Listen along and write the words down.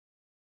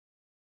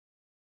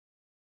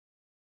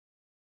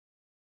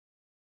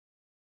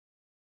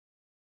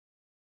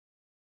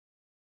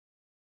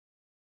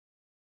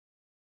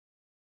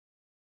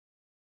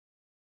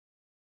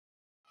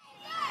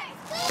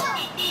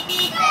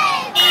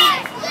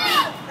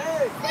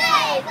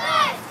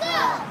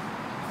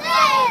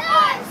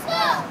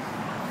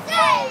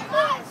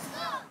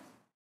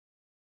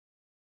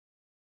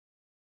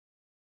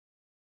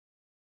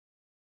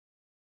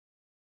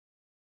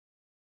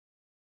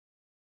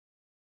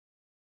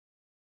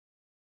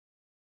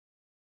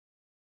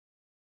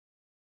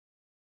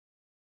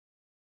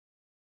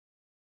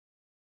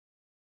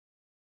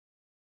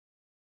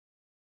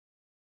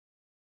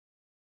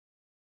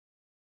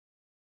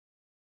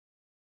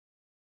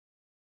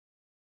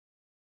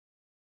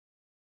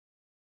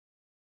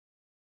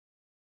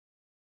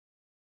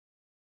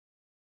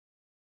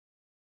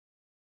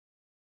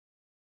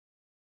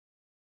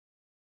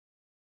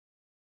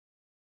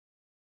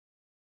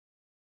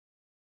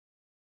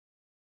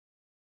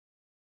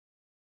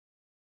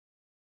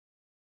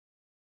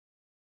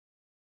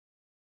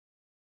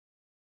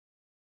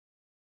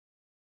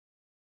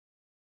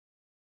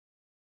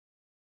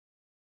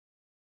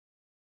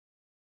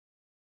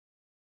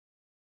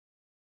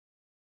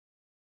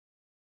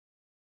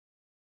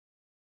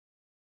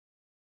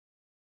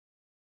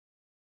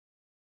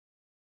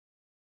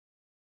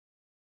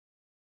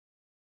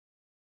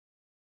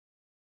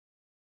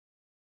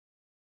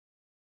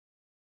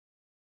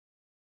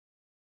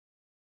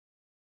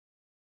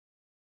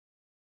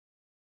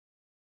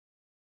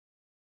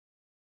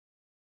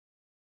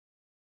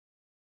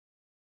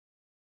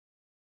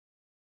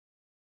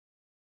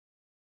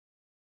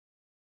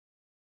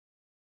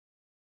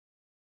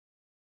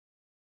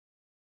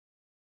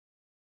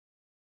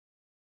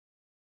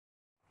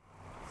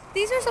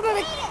These are some of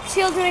the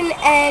children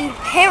and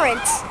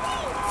parents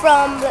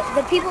from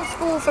the People's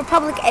School for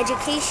Public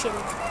Education.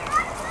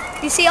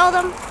 You see all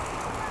of them?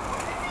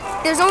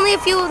 There's only a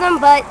few of them,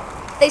 but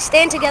they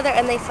stand together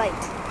and they fight.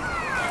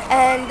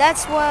 And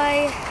that's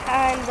why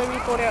I'm the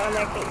reporter on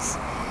their case.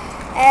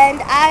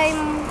 And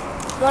I'm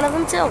one of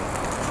them too.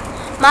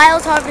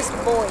 Myles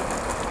Boyd.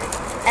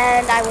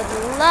 And I would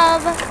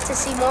love to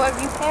see more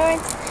of you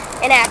parents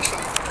in action.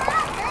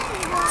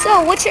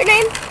 So, what's your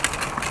name?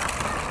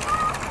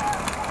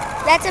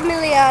 That's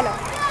Emiliano.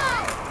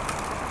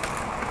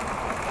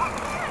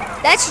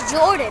 That's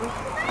Jordan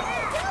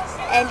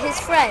and his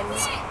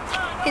friends.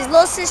 His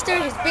little sister,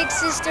 his big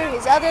sister,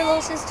 his other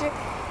little sister,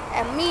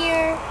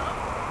 Amir,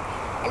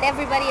 and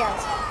everybody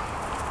else.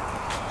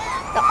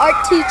 The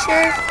art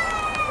teacher,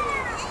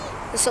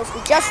 the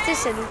social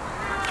justice and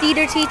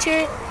theater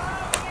teacher,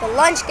 the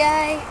lunch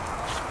guy,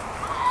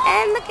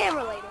 and the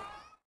camera lady.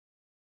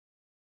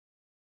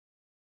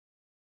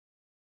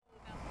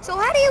 So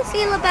how do you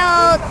feel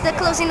about the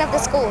closing of the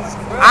schools?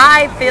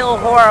 I feel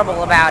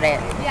horrible about it.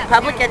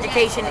 Public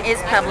education is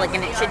public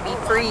and it should be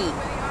free.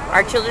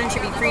 Our children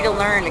should be free to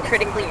learn, to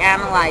critically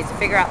analyze, to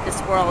figure out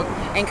this world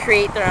and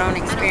create their own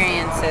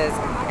experiences.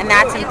 And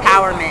that's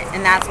empowerment,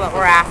 and that's what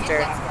we're after.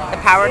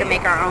 The power to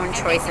make our own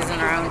choices and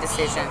our own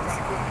decisions.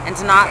 And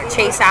to not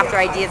chase after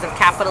ideas of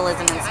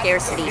capitalism and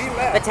scarcity,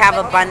 but to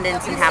have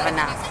abundance and have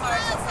enough.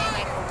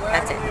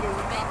 That's it.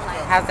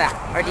 How's that?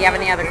 Or do you have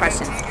any other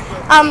questions?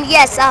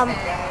 Yes.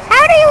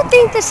 How do you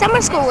think the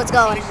summer school was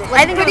going?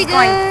 I think it was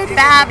going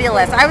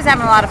fabulous. I was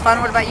having a lot of fun.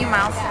 What about you,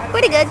 Myles?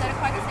 Pretty good.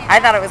 I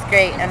thought it was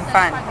great and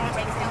fun.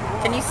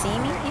 Can you see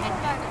me?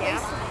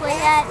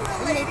 Yeah.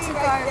 They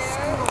took our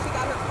school.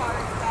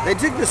 They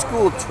took the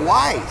school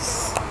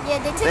twice. Yeah,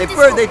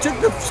 they took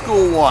the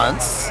school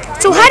once.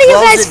 So how do you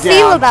guys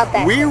feel about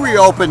that? We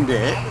reopened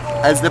it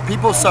as the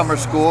People's Summer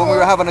School, and we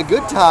were having a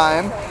good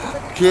time.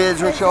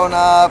 Kids were showing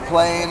up,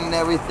 playing and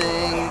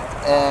everything,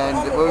 and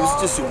it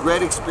was just a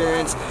great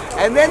experience.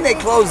 And then they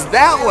closed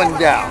that one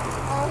down.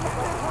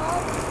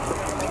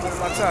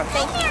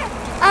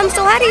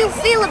 So how do you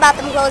feel about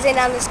them closing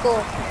down the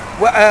school?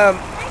 Well,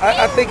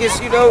 I think it's,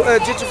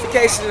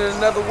 gentrification is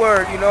another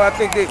word. I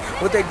think that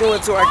what they're doing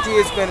to our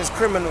kids, man, is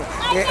criminal.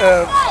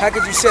 How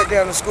could you shut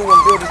down the school and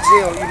build a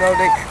jail?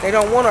 They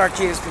don't want our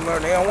kids to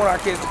learn. They don't want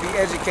our kids to be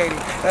educated.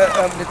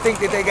 To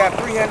think that they got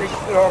 300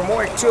 or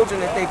more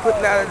children that they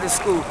putting out of the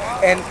school.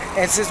 And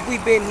since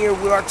we've been here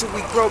with our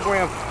 2-week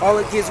program, all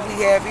the kids we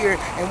have here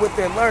and what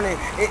they're learning,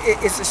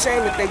 it's a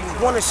shame that they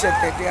want to shut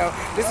that down.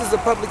 This is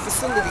a public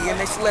facility,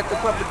 and they should let the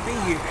public be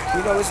here.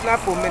 It's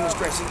not for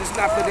administration. It's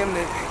not for them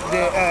to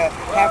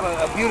have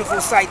a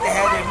beautiful site to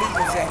have their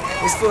meetings at.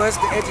 It's for us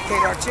to educate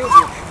our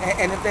children,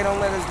 and if they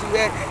don't let us do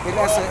that, then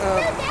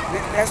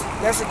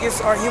that's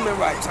against our human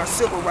rights, our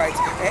civil rights,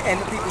 and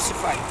the people should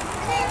fight.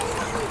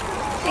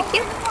 Thank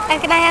you.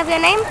 And can I have your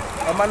name?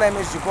 My name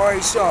is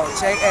Jabari Shaw,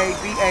 Jabari,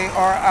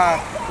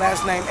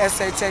 last name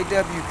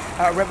SHAW.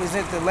 I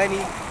represent the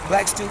Laney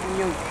Black Student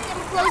Union.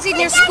 Closing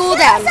your school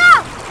down.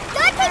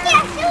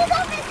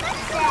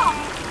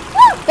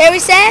 Very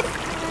sad.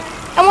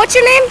 And what's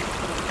your name?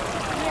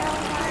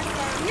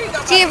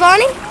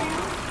 Giovanni?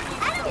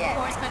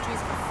 Poorest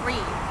countries for free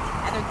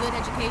and a good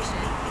education.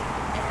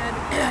 And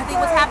I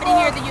think what's happening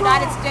here in the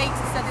United States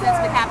is something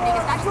that's been happening.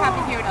 It's not just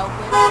happening here in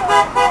Oakland.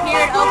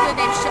 Here in Oakland,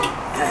 they've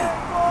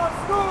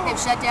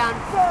shut down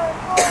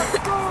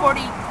 40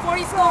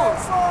 schools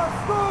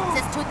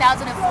since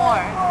 2004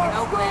 in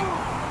Oakland.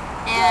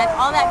 And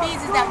all that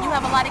means is that you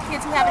have a lot of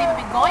kids who haven't even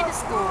been going to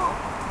school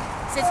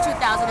since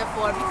 2004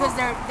 because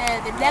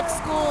the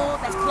next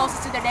school that's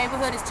closest to their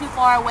neighborhood is too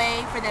far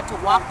away for them to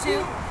walk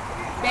to.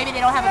 Maybe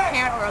they don't have a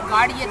parent or a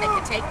guardian that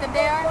can take them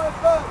there.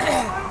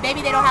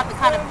 Maybe they don't have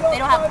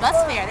they don't have bus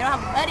fare, they don't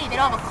have money, they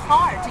don't have a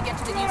car to get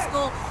to the new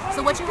school.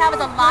 So what you have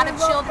is a lot of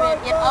children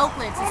in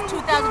Oakland since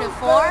 2004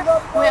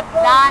 who have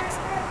not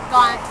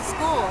gone to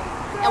school.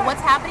 And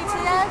what's happening to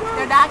them?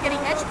 They're not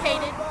getting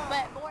educated,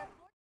 but more.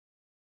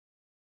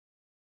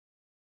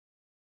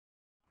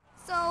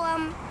 So,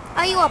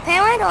 are you a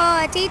parent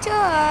or a teacher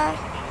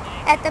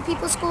at the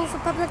People's School for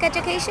Public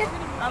Education?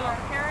 I'm a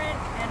parent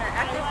and an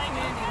active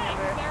community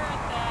member.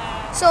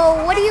 So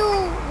what do you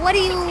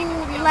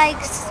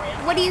like?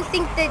 What do you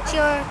think that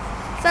your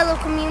fellow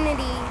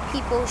community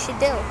people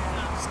should do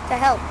to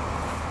help?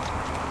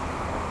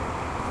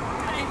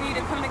 I think we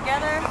need to come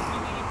together. I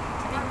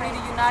think we need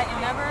to unite in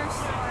numbers.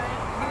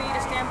 I think we need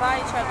to stand by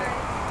each other.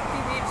 I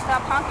think we need to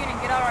stop honking and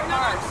get out our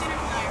cars.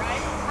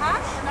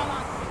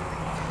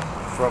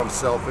 From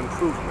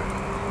self-improvement.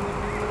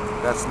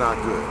 That's not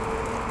good.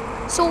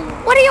 So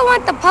what do you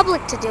want the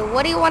public to do?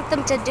 What do you want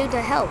them to do to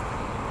help?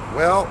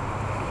 Well,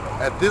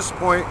 at this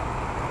point,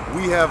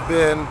 we have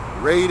been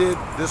raided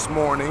this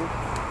morning.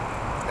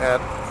 At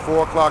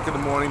 4 o'clock in the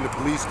morning, the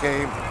police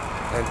came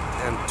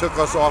and took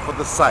us off of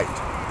the site.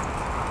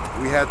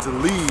 We had to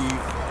leave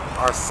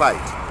our site.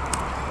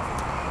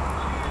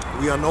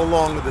 We are no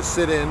longer, the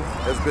sit-in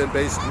has been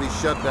basically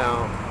shut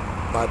down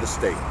by the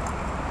state.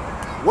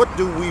 What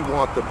do we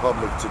want the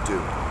public to do?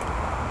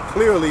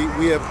 clearly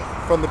we have,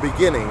 from the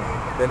beginning,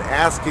 been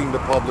asking the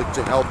public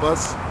to help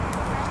us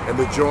and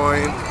to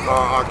join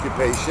our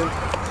occupation,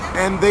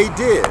 and they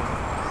did.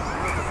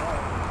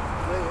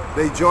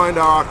 They joined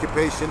our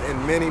occupation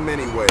in many,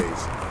 many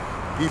ways.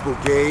 People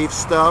gave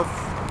stuff,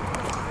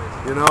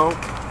 you know,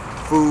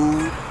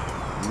 food,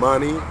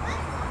 money.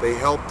 They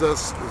helped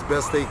us as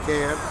best they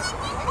can.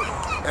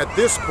 At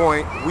this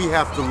point, we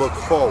have to look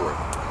forward.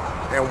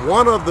 And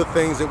one of the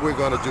things that we're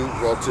going to do,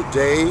 well,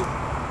 today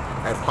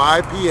at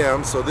 5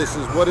 p.m., so this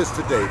is, what is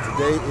today?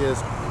 Today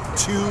is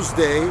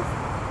Tuesday,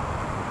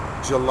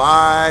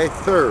 July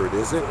 3rd,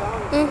 is it?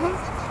 Mm-hmm.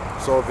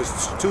 So if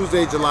it's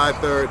Tuesday, July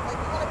 3rd,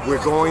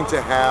 we're going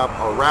to have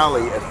a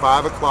rally at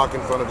 5 o'clock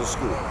in front of the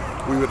school.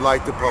 We would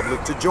like the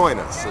public to join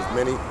us, as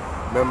many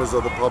members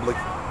of the public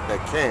that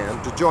can,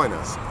 to join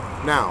us.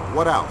 Now,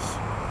 what else?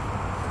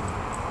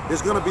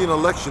 There's going to be an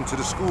election to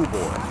the school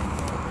board.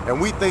 And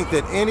we think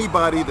that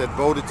anybody that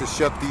voted to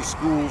shut these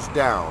schools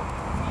down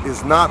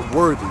is not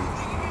worthy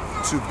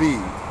to be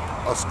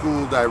a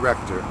school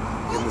director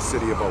in the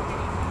city of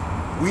Oakland.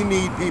 We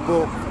need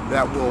people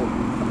that will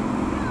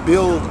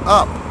build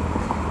up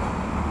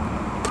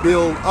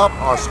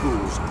our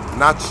schools,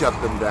 not shut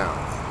them down.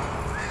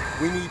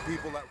 We need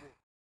people that will...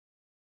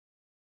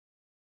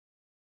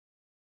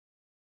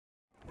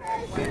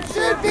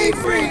 Should be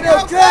free,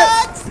 no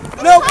cuts,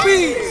 no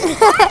fees.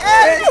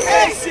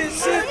 Education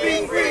should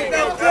be free,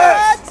 no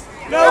cuts,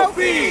 no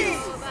fees.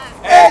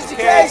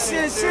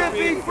 Education should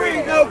be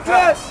free, no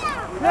cuts,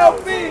 no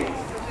fees.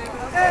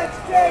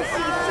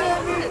 Education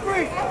should be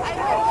free.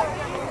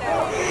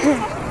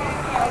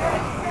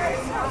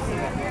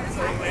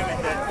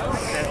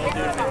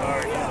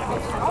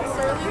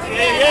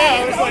 Yeah,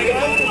 I was like,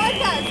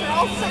 they're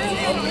all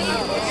surly.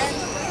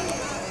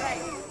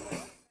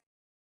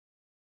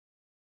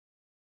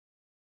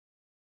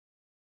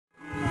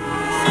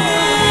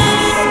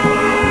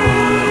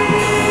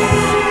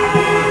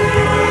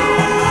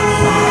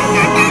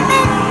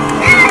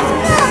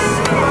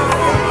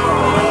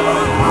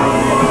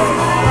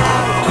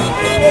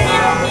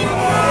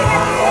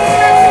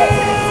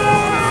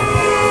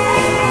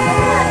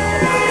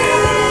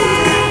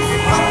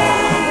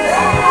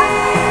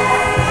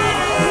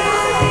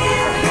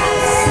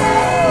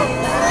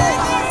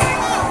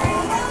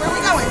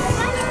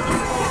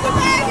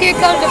 Here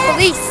comes the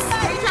police.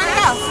 Where are you trying to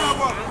go?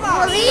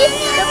 Police?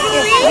 The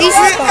police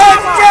is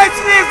coming.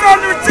 Education is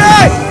under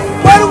attack.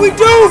 What do we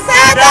do?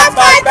 Stand up,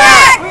 fight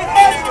back.